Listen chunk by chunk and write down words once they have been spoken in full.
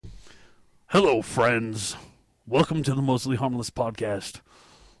Hello, friends. Welcome to the Mostly Harmless Podcast.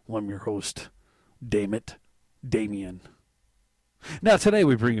 I'm your host, Damien. Now, today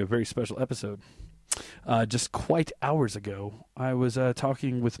we bring you a very special episode. Just quite hours ago, I was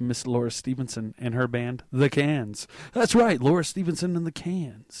talking with Miss Laura Stevenson and her band, The Cans. That's right, Laura Stevenson and The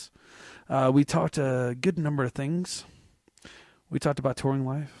Cans. We talked a good number of things. We talked about touring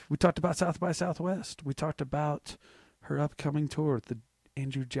life. We talked about South by Southwest. We talked about her upcoming tour at the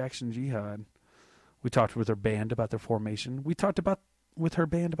Andrew Jackson Jihad. We talked with her band about their formation. We talked with her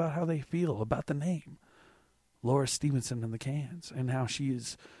band about how they feel about the name, Laura Stevenson and the Cans, and how she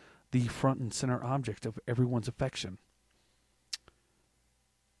is the front and center object of everyone's affection. It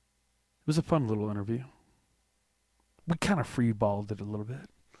was a fun little interview. We kind of freeballed it a little bit.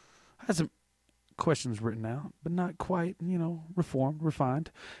 I had some questions written out, but not quite, reformed,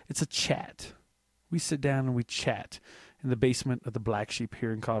 refined. It's a chat. We sit down and we chat in the basement of the Black Sheep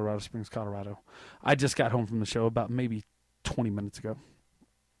here in Colorado Springs, Colorado. I just got home from the show about maybe 20 minutes ago.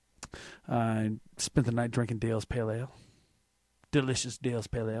 I spent the night drinking Dale's Pale Ale. Delicious Dale's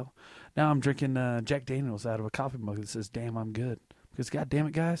Pale Ale. Now I'm drinking Jack Daniels out of a coffee mug that says, "Damn, I'm good." Because, God damn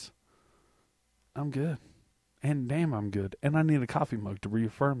it, guys, I'm good. And damn, I'm good. And I need a coffee mug to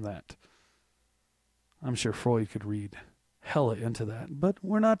reaffirm that. I'm sure Freud could read hella into that. But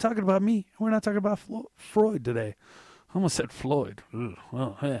we're not talking about me. We're not talking about Freud today. I almost said Floyd. Ugh,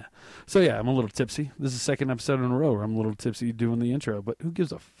 well, yeah. So, yeah, I'm a little tipsy. This is the second episode in a row where I'm a little tipsy doing the intro. But who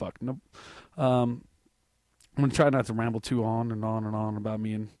gives a fuck? Nope. I'm going to try not to ramble too on and on and on about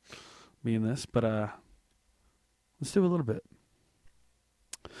me and this. But let's do a little bit.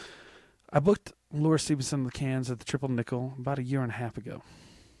 I booked Laura Stevenson and the Cans at the Triple Nickel about a year and a half ago.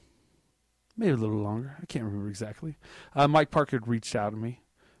 Maybe a little longer. I can't remember exactly. Mike Parker had reached out to me.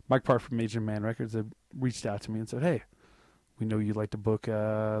 Mike Parker from Major Man Records had reached out to me and said, "Hey, we know you like to book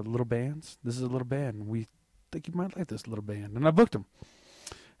little bands. This is a little band. We think you might like this little band." And I booked them.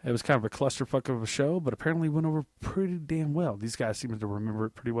 It was kind of a clusterfuck of a show, but apparently went over pretty damn well. These guys seem to remember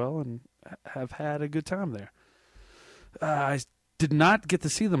it pretty well and have had a good time there. I did not get to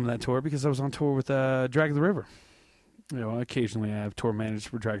see them on that tour because I was on tour with Drag the River. Occasionally I have tour managed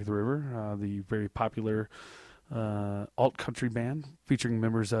for Drag the River, the very popular alt-country band featuring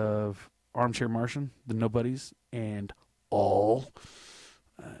members of Armchair Martian, The Nobodies, and All,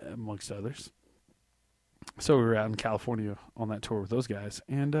 amongst others. So we were out in California on that tour with those guys,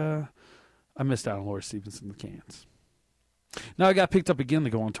 and I missed out on Laura Stevenson and the Cans. Now I got picked up again to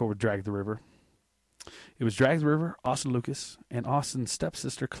go on tour with Drag the River. It was Drag the River, Austin Lucas, and Austin's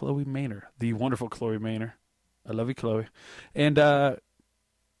stepsister, Chloe Maynor, the wonderful Chloe Maynor. I love you, Chloe. And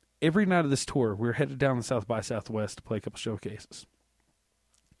every night of this tour, we were headed down to South by Southwest to play a couple showcases.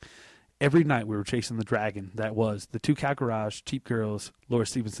 Every night we were chasing the dragon that was the Two Cow Garage, Cheap Girls, Laura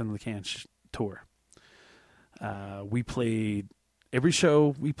Stevenson and the Cans tour. We played, every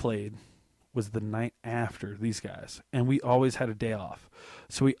show we played was the night after these guys, and we always had a day off.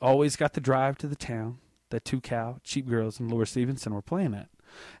 So we always got to drive to the town that Two Cow, Cheap Girls, and Laura Stevenson were playing at.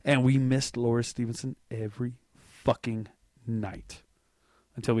 And we missed Laura Stevenson every fucking night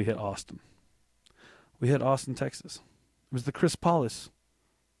until we hit Austin. We hit Austin, Texas. It was the Chris Paulus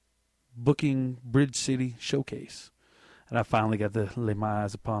booking Bridge City showcase. And I finally got to lay my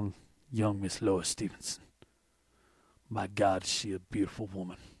eyes upon young Miss Laura Stevenson. My God, is she a beautiful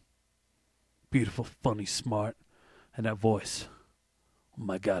woman. Beautiful, funny, smart. And that voice. Oh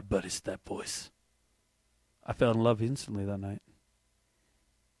my God, buddy, it's that voice. I fell in love instantly that night.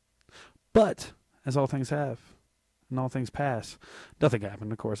 But, as all things have, and all things pass, nothing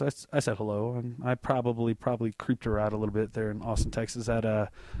happened, of course. I said hello, and I probably creeped her out a little bit there in Austin, Texas.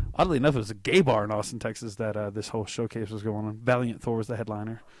 Oddly enough, it was a gay bar in Austin, Texas that this whole showcase was going on. Valiant Thor was the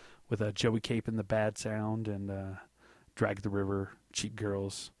headliner, with Joey Cape and the Bad Sound, and Drag the River, Cheap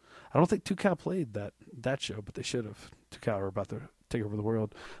Girls. I don't think Two Cow played that show, but they should have. Two Cow are about to take over the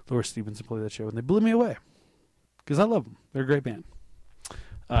world. Laura Stevenson played that show, and they blew me away, because I love them. They're a great band.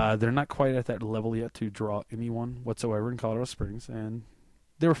 They're not quite at that level yet to draw anyone whatsoever in Colorado Springs, and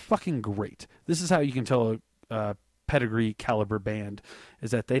they're fucking great. This is how you can tell a pedigree caliber band,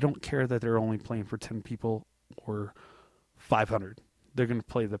 is that they don't care that they're only playing for 10 people or 500. They're going to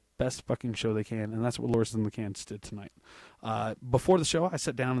play the best fucking show they can, and that's what Laura and the Cans did tonight. Before the show, I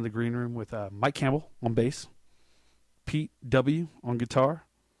sat down in the green room with Mike Campbell on bass, Pete W. on guitar,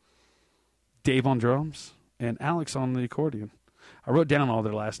 Dave on drums, and Alex on the accordion. I wrote down all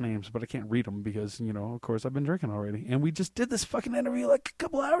their last names, but I can't read them because, of course, I've been drinking already. And we just did this fucking interview like a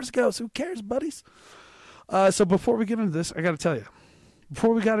couple hours ago, so who cares, buddies? So before we get into this, I got to tell you,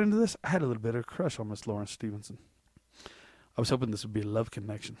 before we got into this, I had a little bit of a crush on Miss Laura Stevenson. I was hoping this would be a love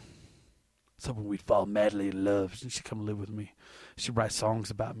connection. So when we'd fall madly in love, she'd come live with me. She'd write songs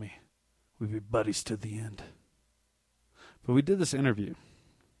about me. We'd be buddies to the end. But we did this interview.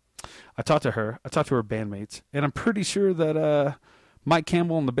 I talked to her. I talked to her bandmates. And I'm pretty sure that Mike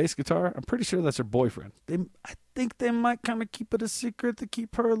Campbell on the bass guitar, I'm pretty sure that's her boyfriend. I think they might kind of keep it a secret to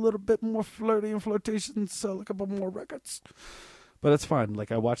keep her a little bit more flirty and flirtatious and sell a couple more records. But it's fine.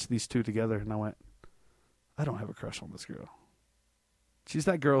 Like, I watched these two together and I went, I don't have a crush on this girl. She's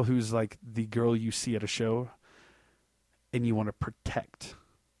that girl who's like the girl you see at a show and you want to protect.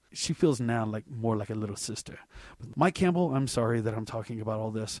 She feels now like more like a little sister. But Mike Campbell, I'm sorry that I'm talking about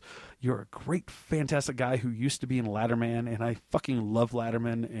all this. You're a great, fantastic guy who used to be in Ladderman, and I fucking love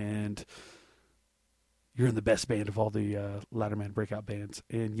Ladderman, and you're in the best band of all the Ladderman breakout bands.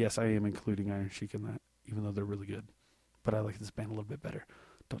 And yes, I am including Iron Sheik in that, even though they're really good. But I like this band a little bit better.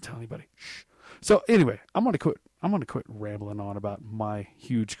 Don't tell anybody. Shh. So anyway, I'm gonna quit rambling on about my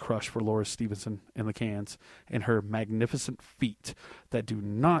huge crush for Laura Stevenson and the Cans and her magnificent feet that do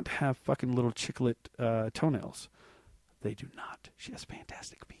not have fucking little chiclet toenails. They do not. She has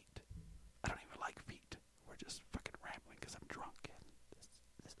fantastic feet. I don't even like feet. We're just fucking rambling because I'm drunk. And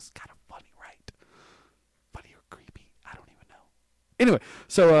this is kind of funny, right? Funny or creepy? I don't even know. Anyway,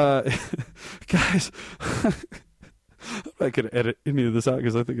 so guys. I could edit any of this out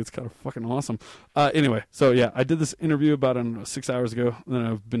because I think it's kind of fucking awesome. Anyway, so yeah, I did this interview about 6 hours ago, and then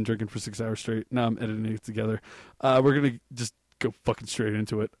I've been drinking for 6 hours straight. Now I'm editing it together. We're going to just go fucking straight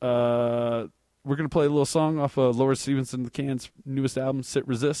into it. We're going to play a little song off of Laura Stevenson, the Cans' newest album, Sit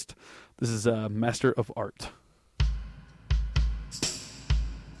Resist. This is Master of Art.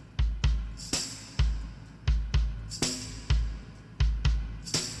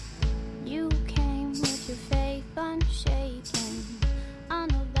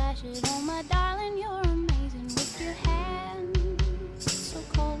 Oh my darling, you're amazing with your hands so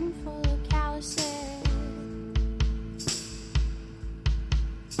cold and full of calluses.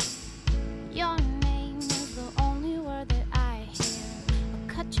 Your name is the only word that I hear. I'll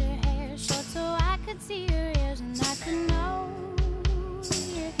cut your hair short so I could see your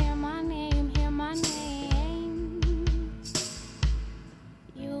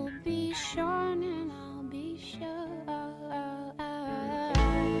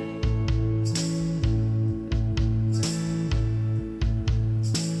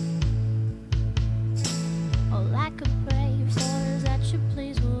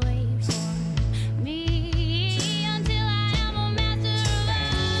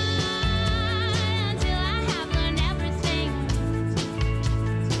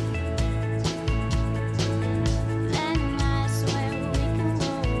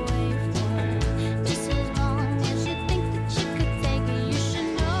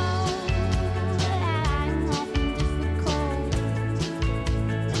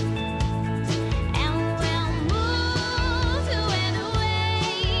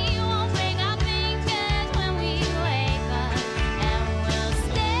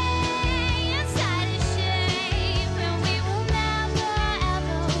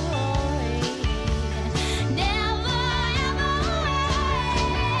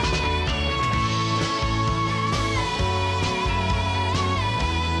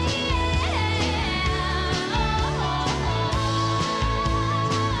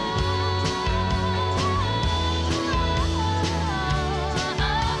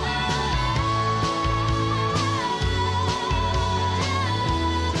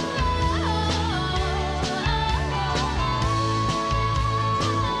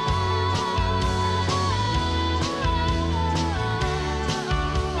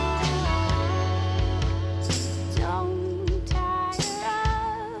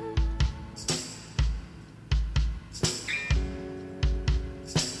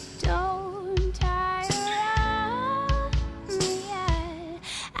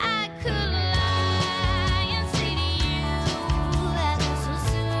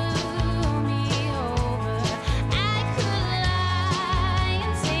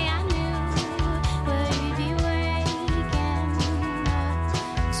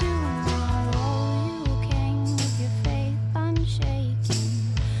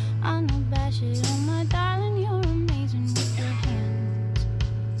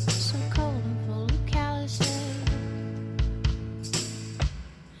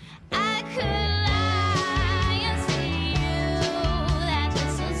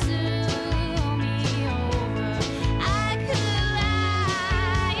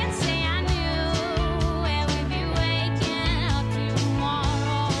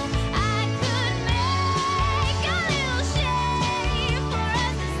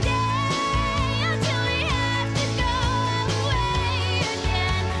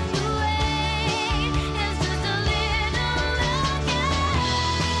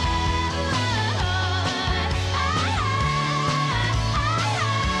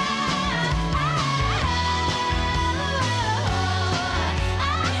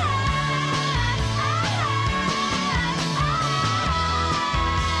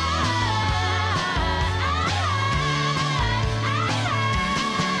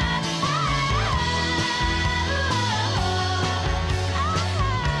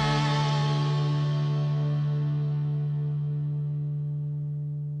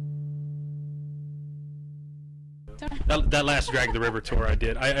That last Drag the River tour I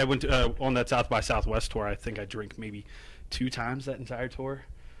did, I went to, on that South by Southwest tour. I think I drank maybe 2 times that entire tour,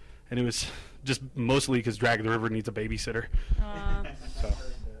 and it was just mostly because Drag the River needs a babysitter. So.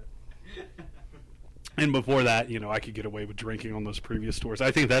 And before that, I could get away with drinking on those previous tours.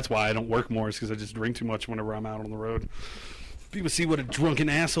 I think that's why I don't work more, is because I just drink too much whenever I'm out on the road. People see what a drunken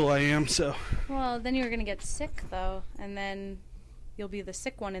asshole I am, so. Well, then you're going to get sick, though, and then you'll be the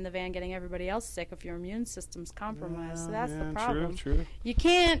sick one in the van getting everybody else sick if your immune system's compromised. So that's the problem. True. You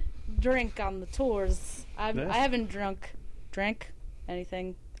can't drink on the tours. I haven't drank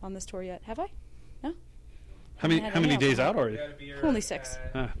anything on this tour yet. Have I? No? How many days out are you? Only 6.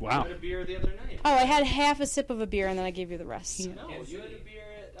 Wow. You had a beer the other night. Oh, I had half a sip of a beer, and then I gave you the rest. No, you had a beer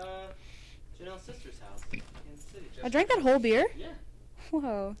at Janelle's sister's house in the city. I drank that whole beer? Yeah.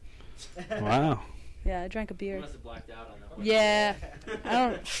 Whoa. Wow. Yeah, I drank a beer. You must have blacked out on that one. Yeah.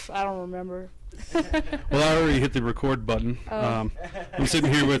 I don't remember. Well, I already hit the record button. Oh. I'm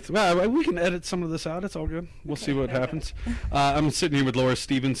sitting here with. Well, we can edit some of this out. It's all good. We'll see what happens. I'm sitting here with Laura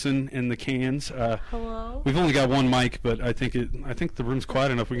Stevenson in the cans. Hello. We've only got one mic, but I think the room's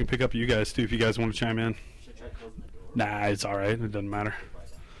quiet enough. We can pick up you guys too if you guys want to chime in. Should try closing the door. Nah, it's all right. It doesn't matter.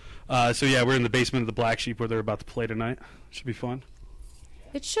 So yeah, we're in the basement of the Black Sheep where they're about to play tonight. Should be fun.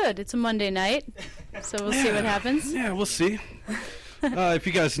 It should. It's a Monday night, so we'll see what happens. Yeah, we'll see. If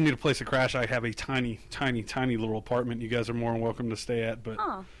you guys need a place to crash, I have a tiny, tiny, tiny little apartment you guys are more than welcome to stay at, but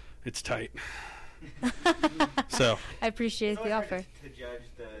it's tight. So I appreciate the offer. To judge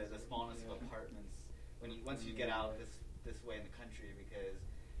the smallness of apartments once you get out this way in the country, because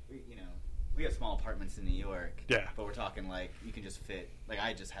we have small apartments in New York. Yeah. But we're talking like you can just fit. Like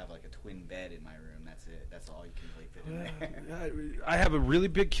I just have like a twin bed in my room. That's it. That's all you can really fit in there. I have a really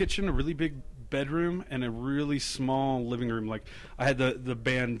big kitchen, a really big bedroom, and a really small living room. Like I had the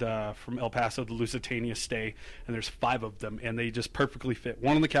band from El Paso, the Lusitania, stay, and there's 5 of them, and they just perfectly fit.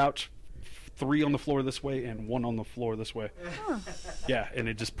 1 on the couch, 3 on the floor this way, and 1 on the floor this way. Huh. Yeah, and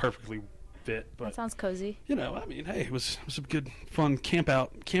it just perfectly fit. But That sounds cozy. I mean, hey, it was a good, fun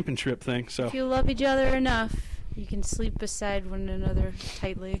camping trip thing. So If you love each other enough, you can sleep beside one another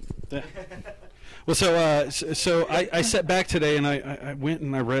tightly. yeah. Well, so I sat back today and I went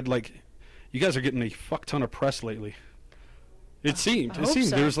and I read, like, you guys are getting a fuck ton of press lately. It seemed. I hope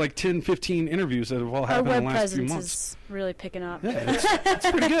so. There was like 10, 15 interviews that have all Our happened web in the last few presence months. is really picking up. Yeah,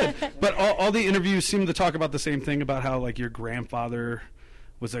 it's pretty good. But all the interviews seem to talk about the same thing, about how, like, your grandfather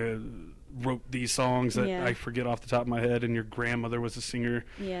wrote these songs that Yeah. I forget off the top of my head, and your grandmother was a singer.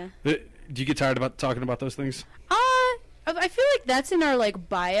 Yeah. Do you get tired about talking about those things? I feel like that's in our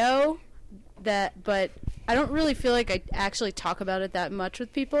bio, but I don't really feel like I actually talk about it that much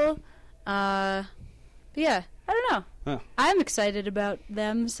with people. But yeah, I don't know. Huh. I'm excited about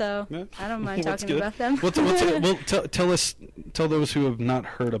them, so Yeah. I don't mind That's talking good. about them. Tell those who have not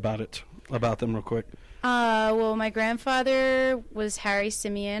heard about them real quick. Well, my grandfather was Harry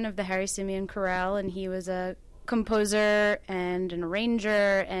Simeon of the Harry Simeon Chorale, and he was a composer and an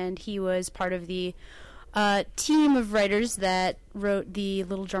arranger, and he was part of the team of writers that wrote the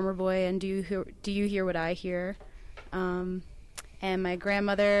Little Drummer Boy and Do You Hear What I Hear? And my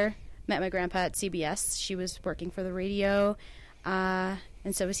grandmother met my grandpa at CBS. She was working for the radio, and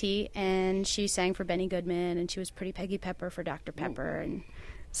so was he, and she sang for Benny Goodman, and she was Pretty Peggy Pepper for Dr. Pepper, and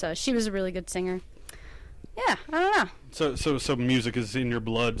so she was a really good singer. Yeah, I don't know. So music is in your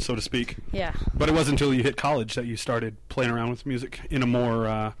blood, so to speak. Yeah. But it wasn't until you hit college that you started playing around with music in a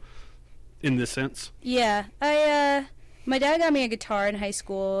more, in this sense. Yeah, my dad got me a guitar in high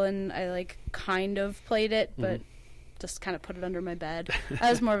school, and I kind of played it, but just kind of put it under my bed. I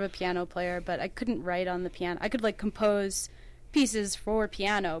was more of a piano player, but I couldn't write on the piano. I could compose pieces for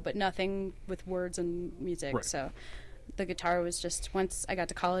piano, but nothing with words and music. Right. So the guitar was just, once I got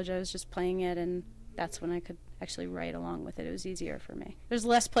to college, I was just playing it, and that's when I could actually write along with it. It was easier for me. There's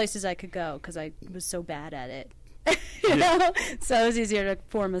less places I could go because I was so bad at it. you know? So it was easier to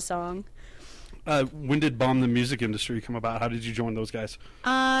form a song. When did Bomb the Music Industry come about? How did you join those guys?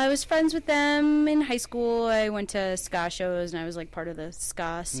 I was friends with them in high school. I went to ska shows, and I was part of the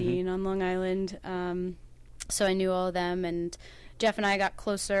ska scene on Long Island. So I knew all of them, and Jeff and I got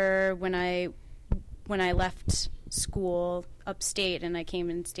closer when I left school upstate and I came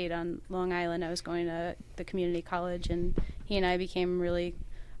and stayed on Long Island. I was going to the community college, and he and I became really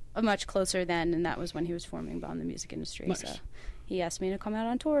much closer then, and that was when he was forming Bomb the Music Industry. Nice. So he asked me to come out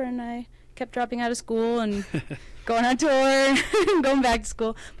on tour, and I kept dropping out of school and going on tour and going back to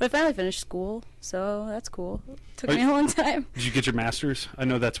school. But I finally finished school, so that's cool. Took me a long time. Did you get your master's? I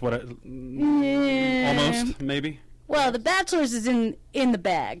know that's what Yeah. almost, maybe? Well, the bachelor's is in the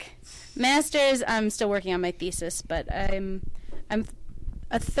bag. Master's, I'm still working on my thesis, but I'm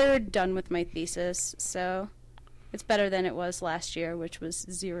a third done with my thesis, so it's better than it was last year, which was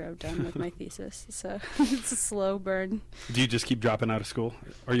 0 done with my thesis. So it's a slow burn. Do you just keep dropping out of school?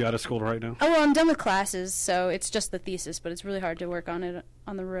 Are you out of school right now? Oh, well, I'm done with classes, so it's just the thesis, but it's really hard to work on it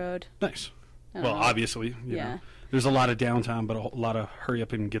on the road. Nice. I don't Well, know. obviously, you know, there's a lot of downtime, but a lot of hurry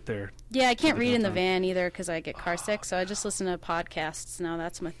up and get there. Yeah, I can't the read in the downtime. van either because I get car sick, so I just listen to podcasts now.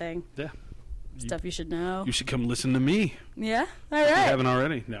 That's my thing. Yeah. Stuff you should know. You should come listen to me. Yeah? All If you right. haven't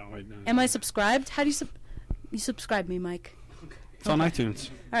already. No, wait, no. Am I subscribed? How do you you subscribe me, Mike? It's on iTunes.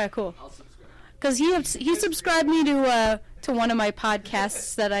 All right, cool. I'll subscribe. Because he subscribed me to one of my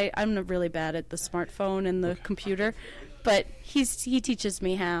podcasts that I'm really bad at the smartphone and the computer, but he teaches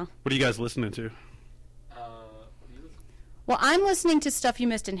me how. What are you guys listening to? Well, I'm listening to stuff you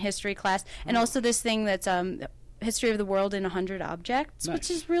missed in history class, and also this thing that's History of the World in 100 Objects, Nice.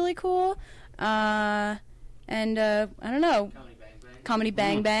 which is really cool. I don't know. Comedy Bang Bang. Comedy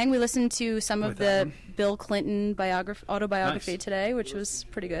Bang Bang. We listened to some With of that the one. Bill Clinton autobiography Nice. today, which was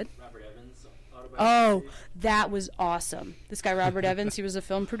pretty good. Robert Evans. Oh, that was awesome. This guy, Robert Evans, he was a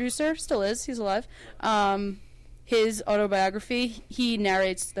film producer, still is, he's alive. His autobiography, he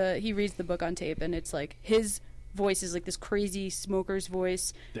reads the book on tape, and it's like his voice is like this crazy smoker's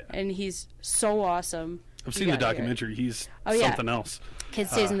voice, Yeah. and he's so awesome. I've You seen the gotta hear it. documentary. He's Oh, yeah. something else. Kid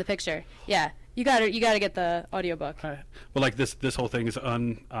stays in the picture. Yeah, you gotta get the audiobook. Right. Well, like this whole thing is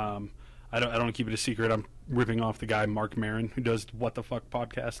I don't keep it a secret. I'm ripping off the guy Mark Maron who does What the Fuck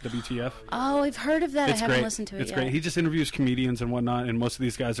podcast, WTF. Oh, I've heard of that. It's I haven't great. listened to it It's yet. great. He just interviews comedians and whatnot, and most of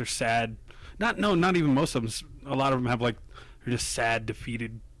these guys are sad. Not even most of them. A lot of them have they're just sad,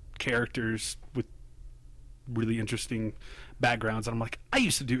 defeated characters with really interesting backgrounds. And I'm like, I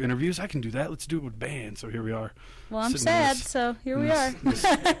used to do interviews. I can do that. Let's do it with bands. So here we are. Well, I'm sitting in sad, this- so here in we are.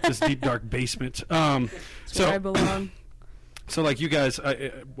 this deep dark basement. It's where I belong. So, like, you guys,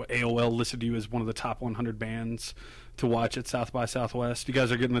 AOL listed you as one of the top 100 bands to watch at South by Southwest. You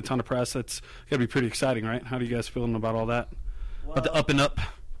guys are getting a ton of press. That's got to be pretty exciting, right? How do you guys feeling about all that? About the up and up?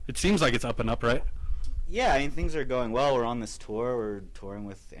 It seems like it's up and up, right? Yeah, I mean, things are going well. We're on this tour. We're touring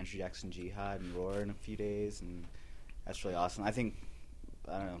with Andrew Jackson Jihad and Roar in a few days, and that's really awesome. I think,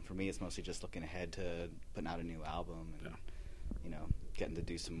 I don't know, for me, it's mostly just looking ahead to putting out a new album and, getting to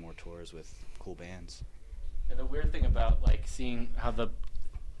do some more tours with cool bands. Yeah, the weird thing about like seeing how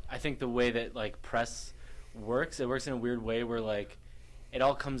I think the way that like press works, it works in a weird way where like it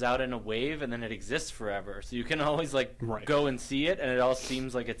all comes out in a wave and then it exists forever. So you can always like Right. go and see it, and it all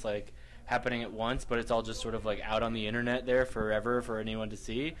seems like it's like happening at once, but it's all just sort of like out on the internet there forever for anyone to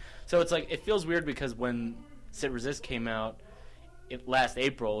see. So it's like it feels weird because when Sit Resist came out last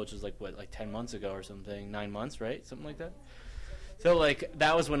April, which was like 10 months ago or something, 9 months, right? Something like that. So like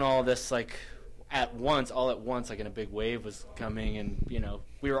that was when all this like all at once, like in a big wave was coming, and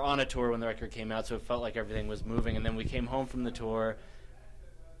we were on a tour when the record came out, so it felt like everything was moving. And then we came home from the tour,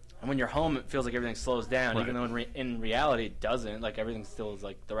 and when you're home, it feels like everything slows down, Right. even though in reality it doesn't. Like everything still is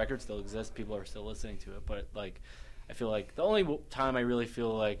like the record still exists, people are still listening to it, but like I feel like the only time I really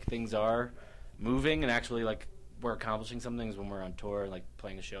feel like things are moving and actually like we're accomplishing something is when we're on tour, like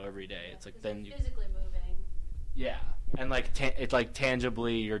playing a show every day. It's like then you. Physically moving. Yeah, and like it's like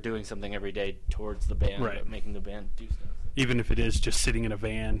tangibly you're doing something every day towards the band, Right. making the band do stuff. Even if it is just sitting in a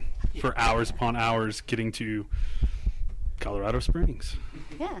van for hours upon hours getting to Colorado Springs.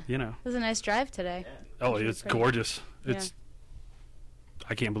 Yeah. It It was a nice drive today. Oh, Which was it's great. gorgeous. It's.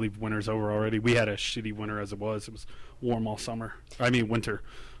 I can't believe winter's over already. We had a shitty winter as it was. It was warm all summer. I mean winter.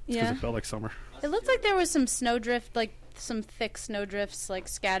 Because Yeah. it felt like summer. It looked like there was some snowdrift, like some thick snowdrifts, like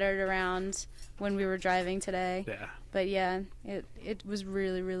scattered around when we were driving today. Yeah. But yeah, it was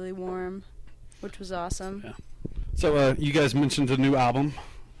really, really warm, which was awesome. Yeah. So you guys mentioned a new album.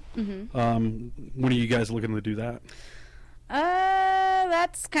 Mm-hmm. When are you guys looking to do that?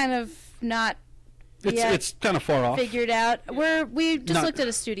 That's kind of not It's kind of far off. figured out. We just Not- looked at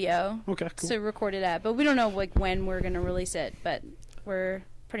a studio Okay, cool. to record it at, but we don't know like when we're gonna release it. But we're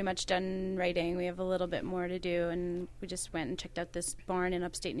pretty much done writing. We have a little bit more to do, and we just went and checked out this barn in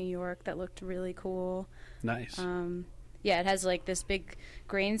upstate New York that looked really cool. Nice. Yeah, it has like this big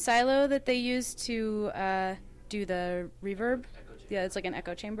grain silo that they use to do the reverb. Yeah, it's like an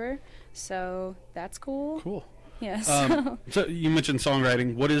echo chamber. So that's cool. Cool. Yeah. So you mentioned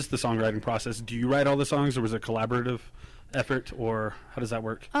songwriting. What is the songwriting process? Do you write all the songs, or was it a collaborative effort, or how does that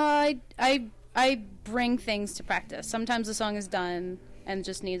work? I bring things to practice. Sometimes the song is done and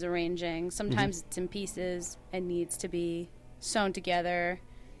just needs arranging. Sometimes it's in pieces and needs to be sewn together,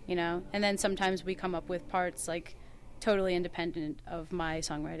 and then sometimes we come up with parts like totally independent of my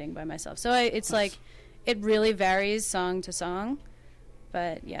songwriting by myself. So it's like it really varies song to song,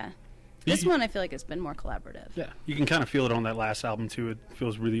 but yeah. This one I feel like it's been more collaborative. Yeah, you can kind of feel it on that last album too. It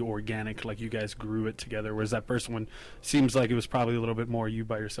feels really organic, like you guys grew it together. Whereas that first one seems like it was probably a little bit more you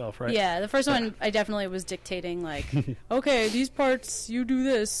by yourself, right? Yeah, the first one I definitely was dictating, like, okay, these parts you do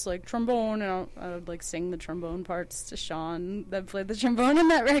this, like trombone, and I would like sing the trombone parts to Sean that played the trombone in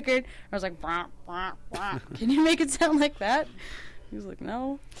that record. I was like, wah, wah, wah. Can you make it sound like that? He was like,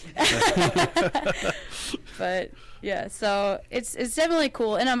 no. But yeah, so it's definitely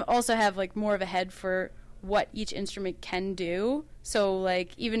cool, and I'm also have like more of a head for what each instrument can do. So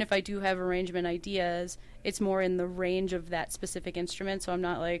like even if I do have arrangement ideas, it's more in the range of that specific instrument. So I'm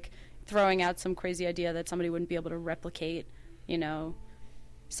not like throwing out some crazy idea that somebody wouldn't be able to replicate, you know.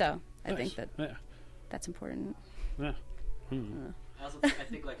 So I think that that's important. Yeah. I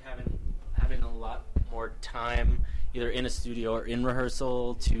think like having a lot more time either in a studio or in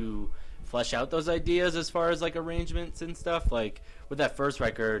rehearsal to flesh out those ideas as far as like arrangements and stuff. Like with that first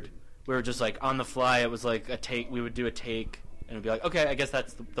record, we were just like on the fly. It was like a take. We would do a take and it'd be like, okay, I guess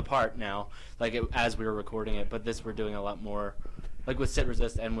that's the part now. Like as we were recording it. But this we're doing a lot more. Like with Sit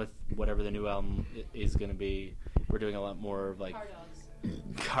Resist and with whatever the new album is going to be, we're doing a lot more of like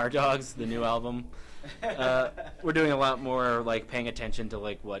Car Dogs, the new album. We're doing a lot more like paying attention to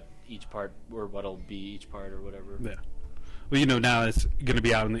like what each part or what'll be each part or whatever. Yeah. Well, you know, now it's going to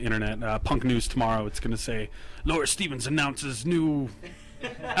be out on the internet. Punk News tomorrow, it's going to say, Laura Stevens announces new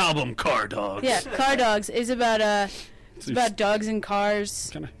album, Car Dogs. Yeah, Car Dogs is about it's about dogs and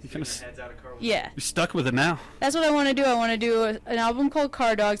cars. Yeah. You're stuck with it now. That's what I want to do. I want to do an album called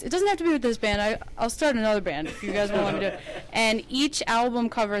Car Dogs. It doesn't have to be with this band. I'll start another band if you guys want me to do it. And each album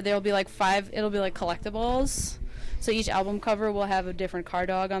cover, there'll be like 5, it'll be like collectibles. So each album cover will have a different car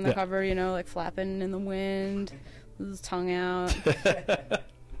dog on the cover, you know, like flapping in the wind, with his tongue out.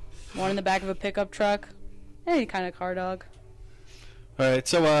 One in the back of a pickup truck. Any kind of car dog. All right,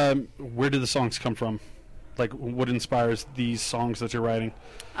 so where do the songs come from? Like, what inspires these songs that you're writing?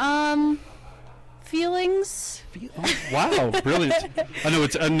 Feelings. Wow, brilliant!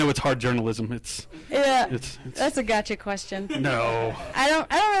 I know it's hard journalism. It's that's a gotcha question. No, I don't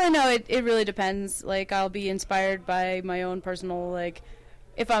really know. It really depends. Like I'll be inspired by my own personal, like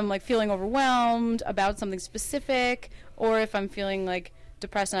if I'm like feeling overwhelmed about something specific, or if I'm feeling like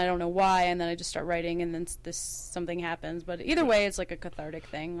depressed and I don't know why, and then I just start writing, and then something happens. But either way, it's like a cathartic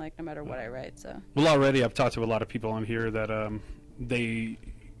thing. Like no matter what I write. So well, already I've talked to a lot of people on here that they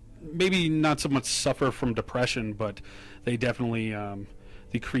maybe not so much suffer from depression, but they definitely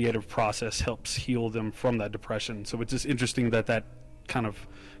the creative process helps heal them from that depression. So it's just interesting that kind of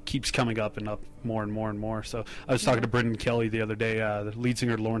keeps coming up and up more and more and more. So I was talking to Brendan Kelly the other day, the lead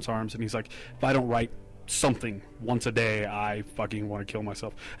singer of Lawrence Arms, and he's like, if I don't write something once a day, I fucking want to kill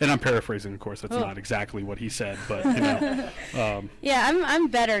myself. And I'm paraphrasing, of course. That's not exactly what he said, but you know. Yeah, I'm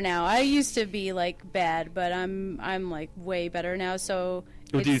better now. I used to be like bad, but I'm like way better now. So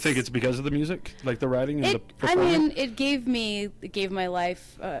do you think it's because of the music, like the writing and the performing? I mean, it gave my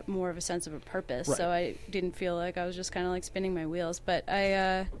life more of a sense of a purpose. Right. So I didn't feel like I was just kind of like spinning my wheels. But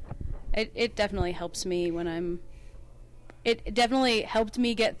it definitely helps me when I'm. It definitely helped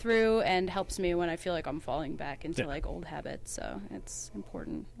me get through, and helps me when I feel like I'm falling back into like old habits. So it's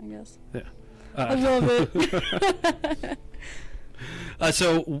important, I guess. Yeah, I love it.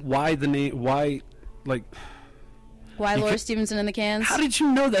 So why the name? Why, like? Why Laura Stevenson in the Cans? How did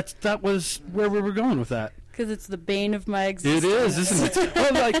you know that was where we were going with that? Because it's the bane of my existence. It is, isn't it?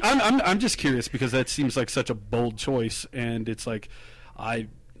 Well, like I'm just curious because that seems like such a bold choice, and it's like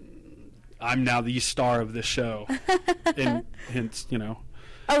I'm now the star of this show, and hence, you know.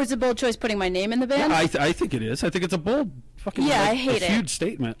 Oh, it's a bold choice putting my name in the band? Yeah, I think it is. I think it's a bold fucking I hate a huge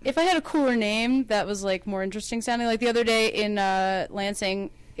statement. If I had a cooler name that was like more interesting sounding, like the other day in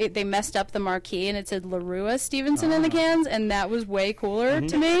Lansing, they messed up the marquee and it said Larua Stevenson in the Cans, and that was way cooler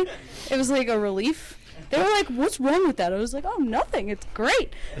to me. It was like a relief. They were like, "What's wrong with that?" I was like, "Oh, nothing. It's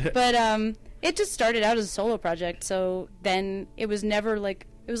great." But it just started out as a solo project, so then it was never like.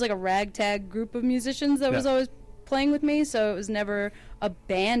 It was like a ragtag group of musicians that was always playing with me, so it was never a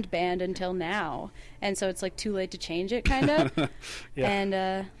band until now. And so it's like too late to change it, kind of.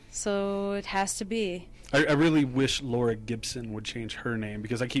 And so it has to be. I really wish Laura Gibson would change her name,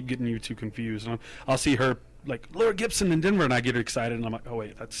 because I keep getting you two confused. I'll see her like Laura Gibson in Denver, and I get excited, and I'm like, oh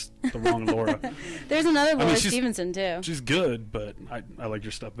wait, that's the wrong Laura. There's another Laura Stevenson too. She's good, but I like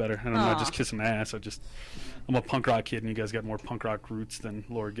your stuff better, and I'm not just kissing ass. I'm a punk rock kid, and you guys got more punk rock roots than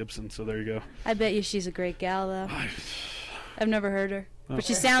Laura Gibson, so there you go. I bet you she's a great gal, though. I've never heard her, but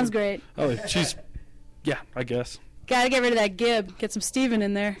she sounds great. Oh, she's, yeah, I guess. Gotta get rid of that Gib. Get some Steven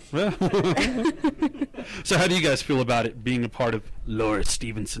in there. So how do you guys feel about it being a part of Laura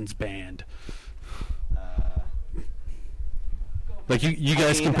Stevenson's band? Like you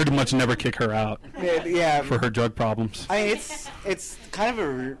guys can pretty much never kick her out Yeah, for her drug problems. I mean, it's kind of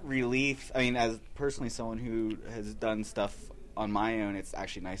a relief. I mean, as personally someone who has done stuff on my own, it's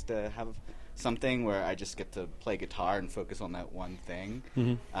actually nice to have something where I just get to play guitar and focus on that one thing.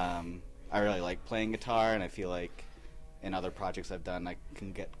 Mm-hmm. I really like playing guitar, and I feel like in other projects I've done, I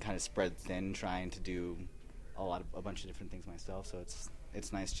can get kind of spread thin trying to do a bunch of different things myself. So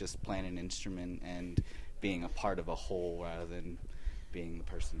it's nice just playing an instrument and being a part of a whole rather than being the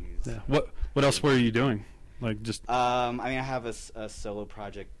person who's. Yeah. What else were you doing? Like just. I mean, I have a solo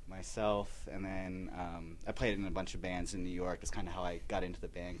project myself, and then I played in a bunch of bands in New York. That's kind of how I got into the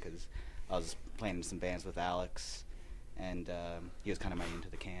band, because I was playing in some bands with Alex, and he was kind of my Into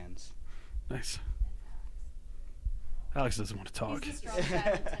the Cans. Nice. Alex doesn't want to talk. He's the strong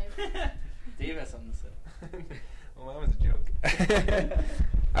silent type. Dave has something to say. Well, that was a joke.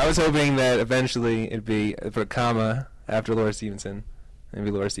 I was hoping that eventually it'd be put a comma after Laura Stevenson. It'd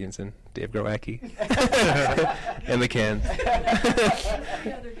be Laura Stevenson, Dave Growacki, and the Cans.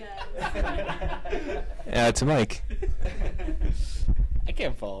 The other guy. To Mike. I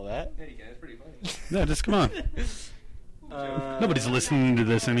can't follow that. Yeah, you can. It's pretty funny. No, just come on. Nobody's listening to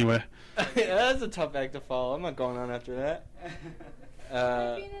this anyway. That's a tough act to follow. I'm not going on after that.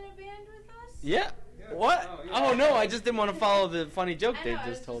 Being in a band with us? Yeah. What? Oh no, I just didn't want to follow the funny joke I Dave know, I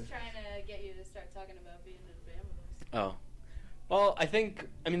was just told. just trying to get you to start talking about being in a band with us. Oh. Well, I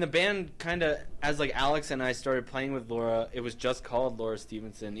mean, the band kind of, as like Alex and I started playing with Laura, it was just called Laura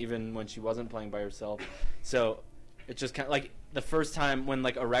Stevenson, even when she wasn't playing by herself. So it just kind of like the first time when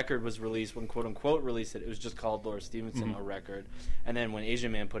like a record was released, when quote unquote released it, it was just called Laura Stevenson, a record. And then when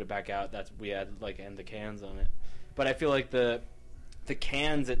Asian Man put it back out, we had like And the Cans on it. But I feel like the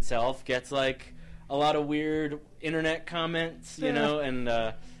Cans itself gets like a lot of weird internet comments, you know, and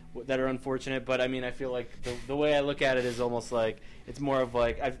that are unfortunate. But I mean, I feel like the way I look at it is almost like it's more of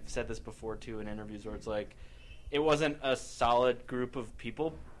like, I've said this before too in interviews, where it's like it wasn't a solid group of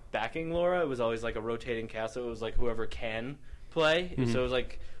people backing Laura. It was always like a rotating cast. So it was like whoever can play. Mm-hmm. So it was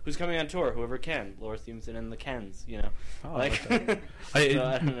like, who's coming on tour? Whoever can. Laura Stevenson and the Kens, you know. Oh, like I like that. so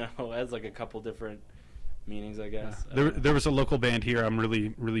I don't know. It has like a couple different meanings, I guess. There was a local band here. I'm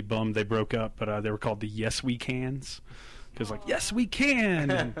really, really bummed they broke up, but they were called the Yes We Cans. Because like, yes we can,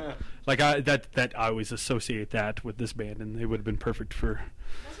 and, like I always associate that with this band, and they would have been perfect for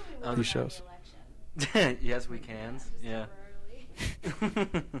these shows. Yes, we can. Yeah. I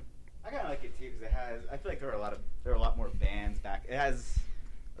kind of like it too, because it has. I feel like there are a lot more bands back. It has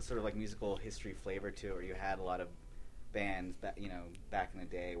a sort of like musical history flavor to it, where you had a lot of bands that back in the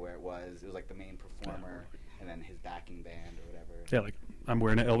day where it was like the main performer and then his backing band or whatever. Yeah, like I'm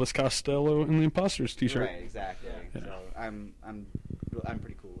wearing an Elvis Costello and the Imposters t-shirt. Right, exactly. Yeah. So I'm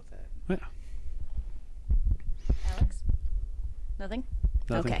pretty cool with that. Yeah. Alex? Nothing?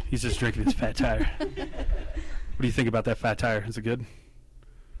 Nothing. Okay. He's just drinking his fat tire. What do you think about that fat tire? Is it good?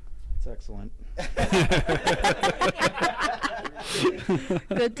 It's excellent.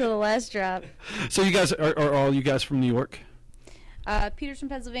 Good till the last drop. So you guys are all you guys from New York? Peter's from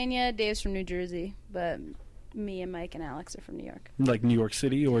Pennsylvania, Dave's from New Jersey, but me and Mike and Alex are from New York. Like New York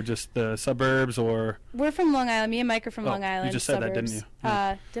City, or just the suburbs, or? We're from Long Island. Me and Mike are from Oh, Long Island. you just said that, suburbs. didn't you?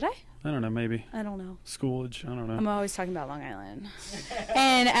 Yeah. Did I? I don't know, maybe I don't know. Schoolage. I don't know. I'm always talking about Long Island.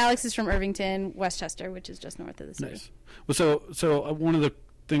 And Alex is from Irvington, Westchester, which is just north of the city. Nice. Well, so one of the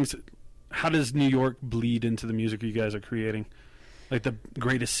things, how does New York bleed into the music you guys are creating? Like the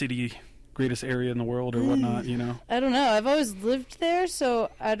greatest city, greatest area in the world, or whatnot, I don't know. I've always lived there, so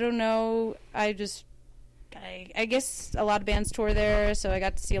I don't know. I guess a lot of bands tour there, so I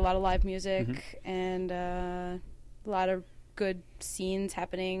got to see a lot of live music and a lot of good scenes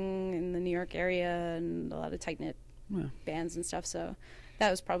happening in the New York area and a lot of tight-knit bands and stuff. So that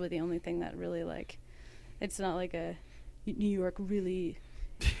was probably the only thing that really, like, it's not like a New York really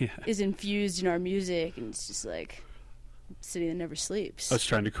is infused in our music, and it's just like a city that never sleeps. I was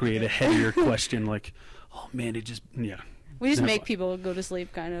trying to create a heavier question, like, oh man, it just We just make people go to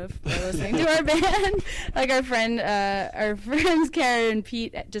sleep, kind of, by listening to our band. Like our friends Karen and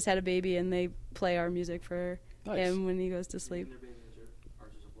Pete just had a baby, and they play our music for him when he goes to sleep.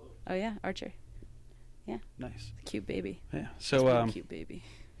 Oh yeah, Archer. Yeah. Nice. Cute baby. Yeah. So cute baby.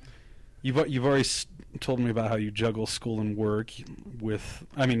 You've already told me about how you juggle school and work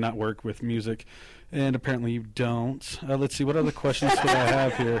not work with music, and apparently you don't. Let's see, what other questions do I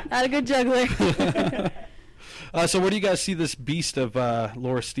have here? Not a good juggler. So where do you guys see this beast of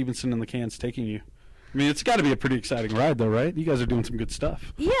Laura Stevenson and the Cans taking you? I mean, it's got to be a pretty exciting ride, though, right? You guys are doing some good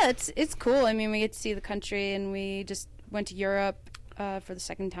stuff. Yeah, it's cool. I mean, we get to see the country, and we just went to Europe for the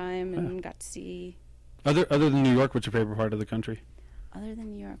second time and got to see. Other than New York, what's your favorite part of the country? Other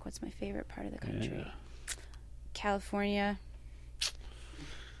than New York, what's my favorite part of the country? Yeah. California.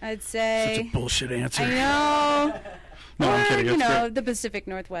 I'd say. Such a bullshit answer. I know. No, or, I'm kidding. you That's know, great. the Pacific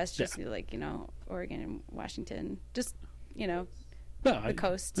Northwest, just Yeah. like, you know, Oregon and Washington. Just, you know, No, the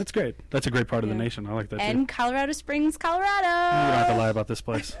coast. That's great. That's a great part of the Yeah. nation. I like that, too. And Colorado Springs, Colorado. You don't have to lie about this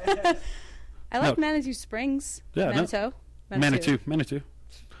place. I like No. Manitou Springs. Yeah, no. Manitou. Manitou.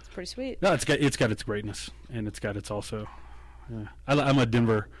 It's pretty sweet. No, it's got its greatness, and it's got its also. Yeah. I'm a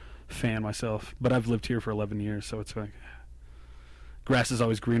Denver fan myself, but I've lived here for 11 years, so it's like grass is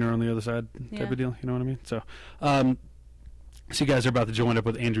always greener on the other side type Yeah. of deal. You know what I mean? So, so you guys are about to join up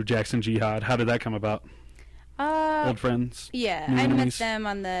with Andrew Jackson Jihad. How did that come about? Old friends. Yeah, New I met enemies? them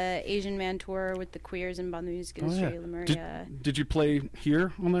on the Asian Man tour with the Queers and Bond Music Oh, Industry, yeah. Lemuria. Did you play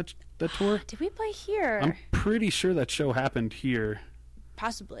here on that tour? Did we play here? I'm pretty sure that show happened here.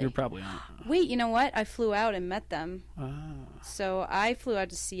 Possibly. You're probably on. Wait, you know what? I flew out and met them. Ah. So I flew out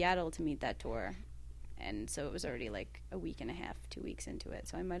to Seattle to meet that tour. And so it was already like a week and a half, 2 weeks into it.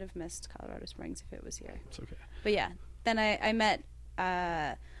 So I might have missed Colorado Springs if it was here. It's okay. But yeah, then I met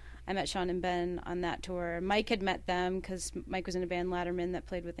Sean and Ben on that tour. Mike had met them because Mike was in a band, Latterman, that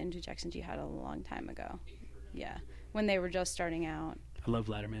played with Andrew Jackson Jihad a long time ago. Yeah, when they were just starting out. I love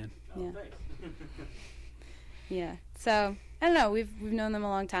Latterman. Yeah. Yeah. So I don't know. We've known them a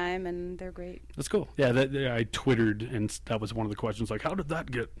long time, and they're great. That's cool. Yeah, I twittered, and that was one of the questions. Like, how did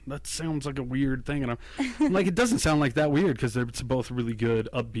that get? That sounds like a weird thing, and I'm like, it doesn't sound like that weird because it's both really good,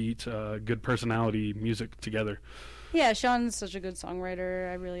 upbeat, good personality music together. Yeah, Sean's such a good songwriter.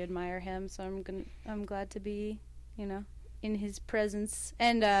 I really admire him, so I'm glad to be, you know, in his presence.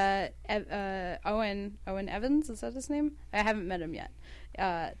 And Owen Evans, is that his name? I haven't met him yet.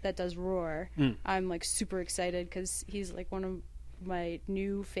 That does Roar. I'm like super excited because he's like one of my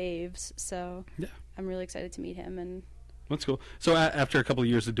new faves. So Yeah. I'm really excited to meet him. And That's cool. So after a couple of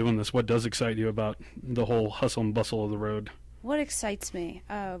years of doing this, what does excite you about the whole hustle and bustle of the road? what excites me?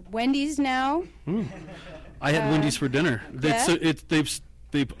 Wendy's now. I had Wendy's for dinner. yeah?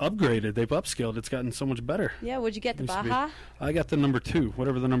 They've upgraded. They've upscaled. It's gotten so much better. Yeah, what'd you get? The Used to be. Baja? I got the number 2,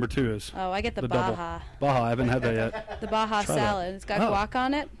 whatever the number 2 is. Oh, I get the double. Baja. Baja. I haven't had that yet. The Baja Try that. salad. It's got Oh. guac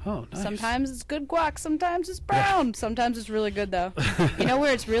on it. Oh, nice. Sometimes it's good guac. Sometimes it's brown. Sometimes it's really good though. You know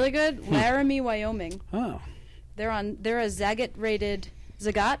where it's really good? Laramie, Wyoming. Oh, They're a Zagat rated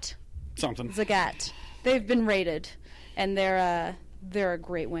Zagat. something. Zagat. They've been rated, and they're a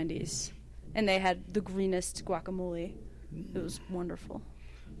great Wendy's, and they had the greenest guacamole. It was wonderful.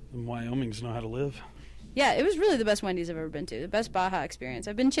 The Wyomings know how to live. Yeah, it was really the best Wendy's I've ever been to. The best Baja experience.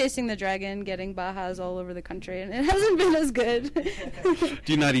 I've been chasing the dragon, getting Bajas all over the country, and it hasn't been as good.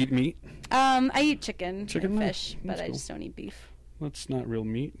 Do you not eat meat? I eat chicken Chicken? and No. fish, but That's I cool. just don't eat beef. That's not real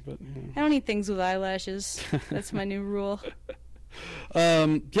meat, but I don't eat things with eyelashes. That's my new rule.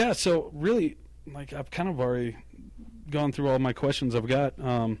 yeah. So really, like, I've kind of already gone through all my questions I've got.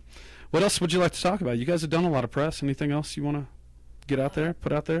 What else would you like to talk about? You guys have done a lot of press. Anything else you want to get out there,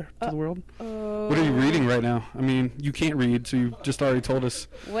 put out there to the world? What are you reading right now? I mean, you can't read, so you just already told us.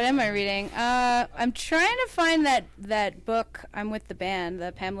 What am I reading? I'm trying to find that book. I'm with the band,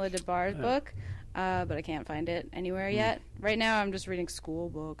 the Pamela DeBar's book, but I can't find it anywhere yet. Right now, I'm just reading school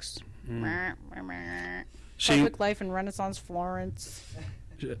books. Shane, Public Life in Renaissance Florence.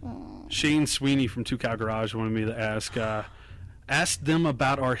 Shane Sweeney from Two Cow Garage wanted me to ask them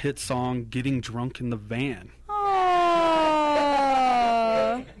about our hit song "Getting Drunk in the Van." Aww.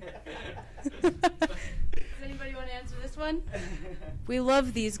 Does anybody want to answer this one? We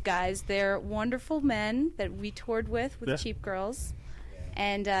love these guys. They're wonderful men that we toured with Yeah. Cheap Girls,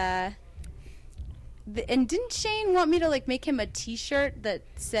 and and didn't Shane want me to like make him a T-shirt that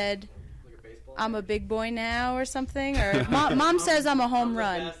said "I'm a big boy now" or something? Or mom says I'm a home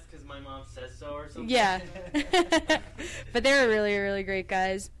run. Because my mom says so or something. Yeah. But they were really, really great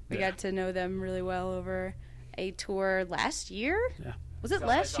guys. We got to know them really well over a tour last year. Yeah. Was it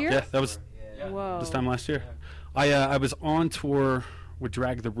last year? Yeah, that was Whoa. this time last year. I was on tour with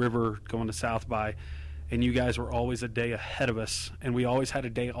Drag the River going to South by, and you guys were always a day ahead of us, and we always had a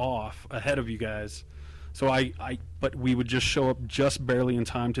day off ahead of you guys. So but we would just show up just barely in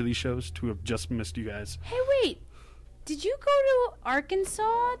time to these shows to have just missed you guys. Hey, wait. Did you go to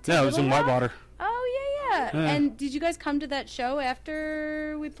Arkansas? Yeah, it was in Little Rock? Whitewater. Oh, yeah. Yeah. And did you guys come to that show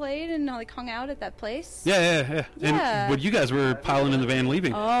after we played and like hung out at that place? Yeah. Yeah. And but you guys were piling in the van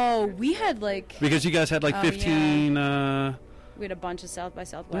leaving Oh, we had like because you guys had like Oh, 15 We had a bunch of South by Yeah.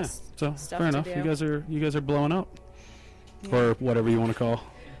 Southwest So stuff fair to enough. do. You guys are blowing up, Yeah. or whatever you want to call.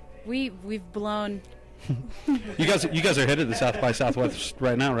 We've blown. You guys are headed to South by Southwest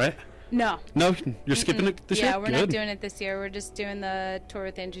right now, right? No. No, you're skipping it this Yeah, year. we're Good. not doing it this year. We're just doing the tour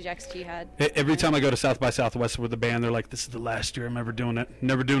with Andrew Jackson Jihad. Every time I go to South by Southwest with the band, they're like, "This is the last year I'm ever doing it.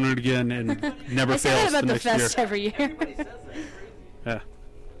 Never doing it again, and never I say that fails about the the next fest year." every year. Everybody says that. Crazy. Yeah.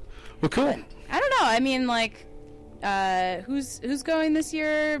 Well, cool. I don't know. I mean, like, who's going this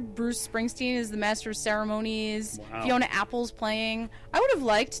year? Bruce Springsteen is the master of ceremonies. Wow. Fiona Apple's playing. I would have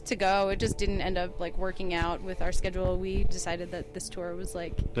liked to go. It just didn't end up like working out with our schedule. We decided that this tour was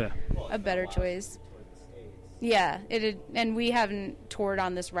like Yeah. a better choice. Yeah, it had, and we haven't toured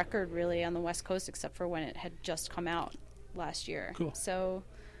on this record really on the West Coast except for when it had just come out last year. Cool. So,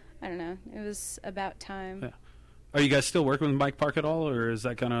 I don't know. It was about time. Yeah. Are you guys still working with Mike Park at all, or is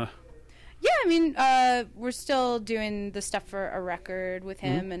that kind of? Yeah, I mean, we're still doing the stuff for a record with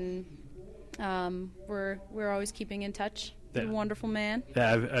him, and we're always keeping in touch. He's a Yeah. wonderful man.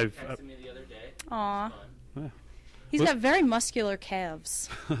 Yeah, Texted me the other day. Aw. Fun. yeah. He's What- got very muscular calves.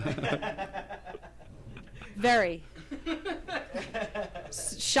 Very.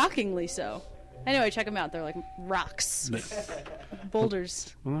 Shockingly so. Anyway, check them out. They're like rocks,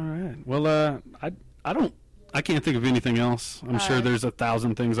 boulders. Well, all right. Well, I can't think of anything else. I'm sure there's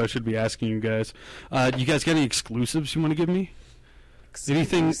 1,000 things I should be asking you guys. You guys got any exclusives you want to give me?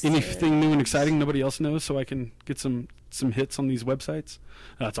 Anything new and exciting nobody else knows, so I can get some hits on these websites?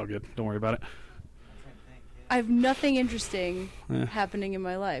 That's all good. Don't worry about it. I have nothing interesting Yeah. happening in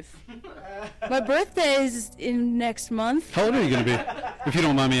my life. My birthday is in next month. How old are you going to be, if you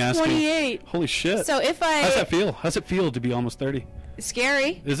don't mind me asking? 28. Holy shit. So if How's that I feel? How's it feel to be almost 30?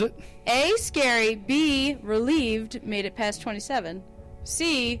 scary. Is it? A, scary. B, relieved, made it past 27.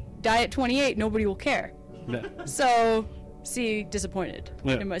 C, die at 28, nobody will care. Yeah. So, C, disappointed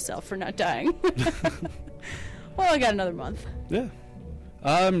Yeah. in myself for not dying. Well, I got another month. Yeah.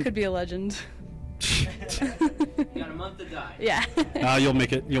 Could be a legend. You got a month to die. Yeah. You'll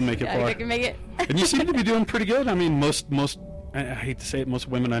make it. You'll make it I far. think I can make it. And you seem to be doing pretty good. I mean, most I hate to say it, most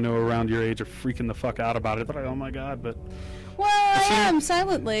women I know around your age are freaking the fuck out about it. But oh my god! But Well, I see- am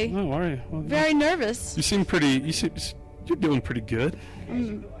silently. oh, are you? Well, Very nervous. You seem pretty. You're doing pretty good.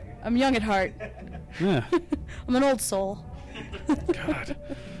 I'm young at heart. Yeah. I'm an old soul. God.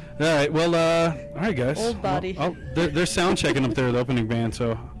 All right. Well. All right, guys. Old body. Well, they're sound checking up there at the opening band,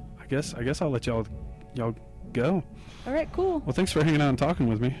 so I guess I'll let y'all go. All right, cool. Well, thanks for hanging out and talking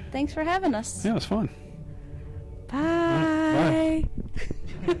with me. Thanks for having us. Yeah, it was fun. Bye.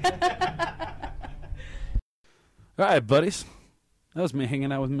 All right, buddies. That was me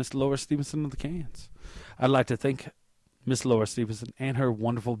hanging out with Miss Laura Stevenson of the Cans. I'd like to thank Miss Laura Stevenson and her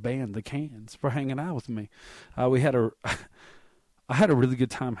wonderful band, the Cans, for hanging out with me. I had a really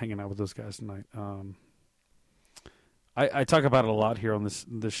good time hanging out with those guys tonight. I talk about it a lot here on this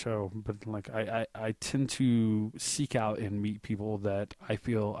show, but like I tend to seek out and meet people that I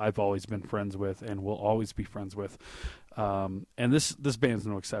feel I've always been friends with and will always be friends with. And this band's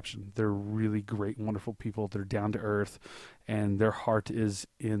no exception. They're really great, wonderful people. They're down to earth, and their heart is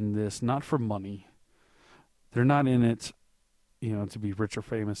in this not for money. They're not in it, to be rich or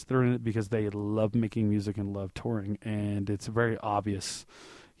famous. They're in it because they love making music and love touring, and it's very obvious,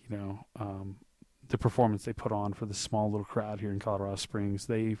 the performance they put on for the small little crowd here in Colorado Springs.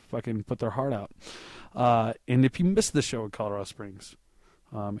 They fucking put their heart out. And if you missed the show at Colorado Springs,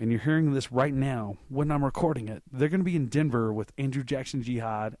 and you're hearing this right now when I'm recording it, they're going to be in Denver with Andrew Jackson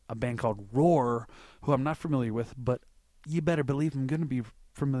Jihad, a band called Roar, who I'm not familiar with, but you better believe I'm going to be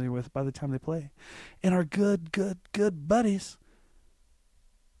familiar with by the time they play. And our good buddies,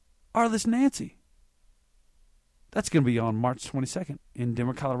 Arliss Nancy. That's going to be on March 22nd in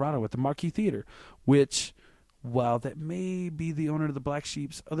Denver, Colorado at the Marquee Theater, which, while that may be the owner of the Black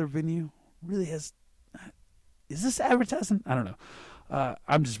Sheep's other venue, really has... Is this advertising? I don't know.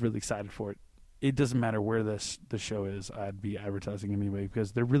 I'm just really excited for it. It doesn't matter where the show is. I'd be advertising anyway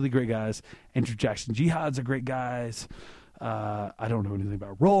because they're really great guys. Andrew Jackson Jihad's are great guys. I don't know anything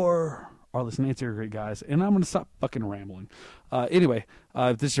about Roar. Arliss Nancy are great guys. And I'm going to stop fucking rambling. Anyway,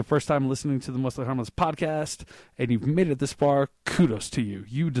 if this is your first time listening to the Mostly Harmless podcast and you've made it this far, kudos to you.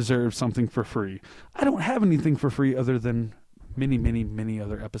 You deserve something for free. I don't have anything for free other than many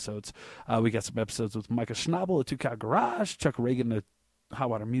other episodes. We got some episodes with Micah Schnabel at Two Cow Garage, Chuck Reagan at Hot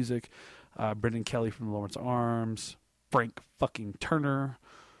Water Music, Brendan Kelly from Lawrence Arms, Frank fucking Turner,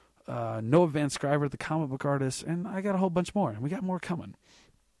 Noah Van Scriver, the comic book artist, and I got a whole bunch more, and we got more coming.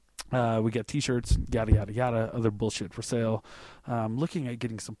 We got T-shirts, yada yada yada, other bullshit for sale. Looking at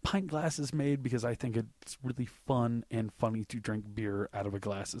getting some pint glasses made because I think it's really fun and funny to drink beer out of a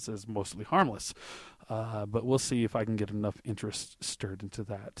glass that says mostly harmless. But we'll see if I can get enough interest stirred into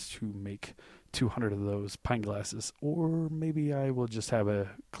that to make 200 of those pint glasses, or maybe I will just have a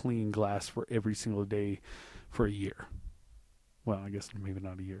clean glass for every single day for a year. Well, I guess maybe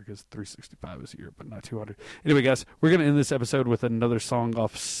not a year because 365 is a year, but not 200. Anyway, guys, we're going to end this episode with another song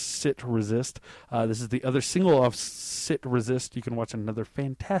off Sit Resist. This is the other single off Sit Resist. You can watch another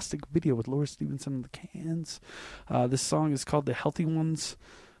fantastic video with Laura Stevenson and the Cans. This song is called The Healthy Ones.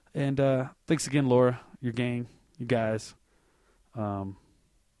 And thanks again, Laura, your gang, you guys. It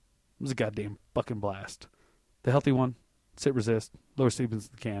was a goddamn fucking blast. The Healthy One, Sit Resist, Laura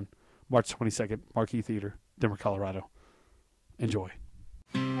Stevenson and the Can, March 22nd, Marquee Theater, Denver, Colorado. Enjoy.